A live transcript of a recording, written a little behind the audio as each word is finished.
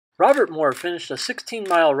Robert Moore finished a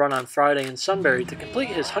 16-mile run on Friday in Sunbury to complete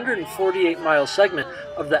his 148-mile segment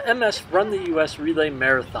of the MS Run the US Relay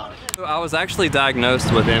Marathon. I was actually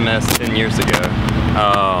diagnosed with MS 10 years ago.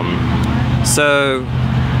 So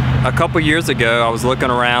a couple years ago, I was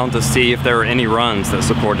looking around to see if there were any runs that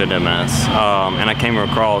supported MS, and I came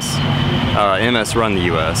across MS Run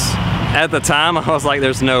the US. At the time, I was like,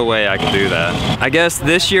 there's no way I could do that. I guess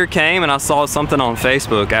this year came and I saw something on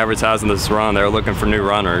Facebook advertising this run. They were looking for new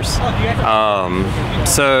runners.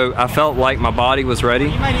 So I felt like my body was ready,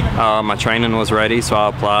 my training was ready, so I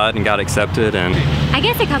applied and got accepted. And I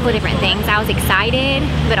guess a couple of different things. I was excited,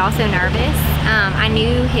 but also nervous. I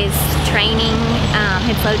knew his training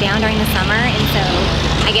had slowed down during the summer, and so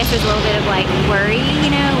I guess there's a little bit of like worry,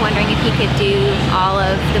 wondering if he could do all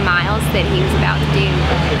of the miles that he was about to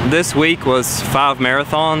do. This week was 5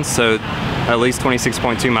 marathons, so at least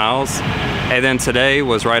 26.2 miles. And then today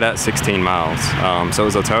was right at 16 miles. So it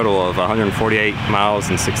was a total of 148 miles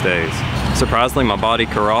in 6 days. Surprisingly, my body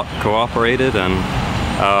cooperated, and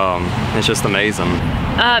it's just amazing.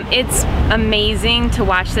 It's amazing to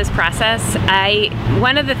watch this process.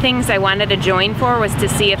 One of the things I wanted to join for was to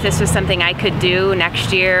see if this was something I could do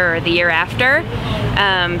next year or the year after.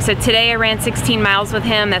 So today I ran 16 miles with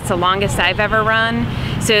him. That's the longest I've ever run.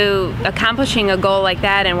 So accomplishing a goal like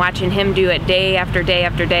that and watching him do it day after day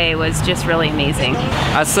after day was just really amazing.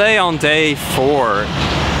 I'd say on day 4,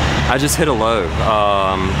 I just hit a low.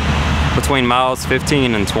 Between miles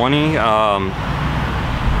 15 and 20.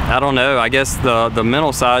 I don't know, I guess the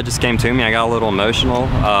mental side just came to me. I got a little emotional.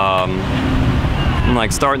 I'm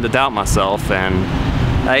like starting to doubt myself, and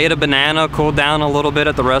I ate a banana, cooled down a little bit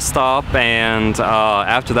at the rest stop, and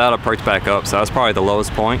after that I perked back up, so that was probably the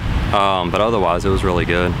lowest point, but otherwise it was really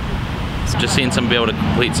good. So just seeing somebody able to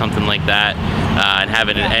complete something like that and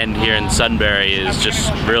having it end here in Sunbury is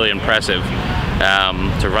just really impressive.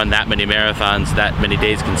 To run that many marathons, that many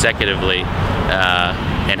days consecutively,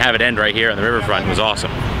 and have it end right here on the riverfront was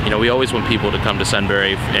awesome. We always want people to come to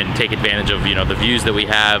Sunbury and take advantage of, the views that we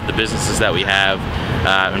have, the businesses that we have,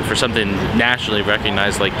 and for something nationally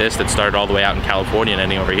recognized like this that started all the way out in California and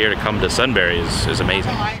ending over here to come to Sunbury is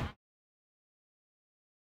amazing.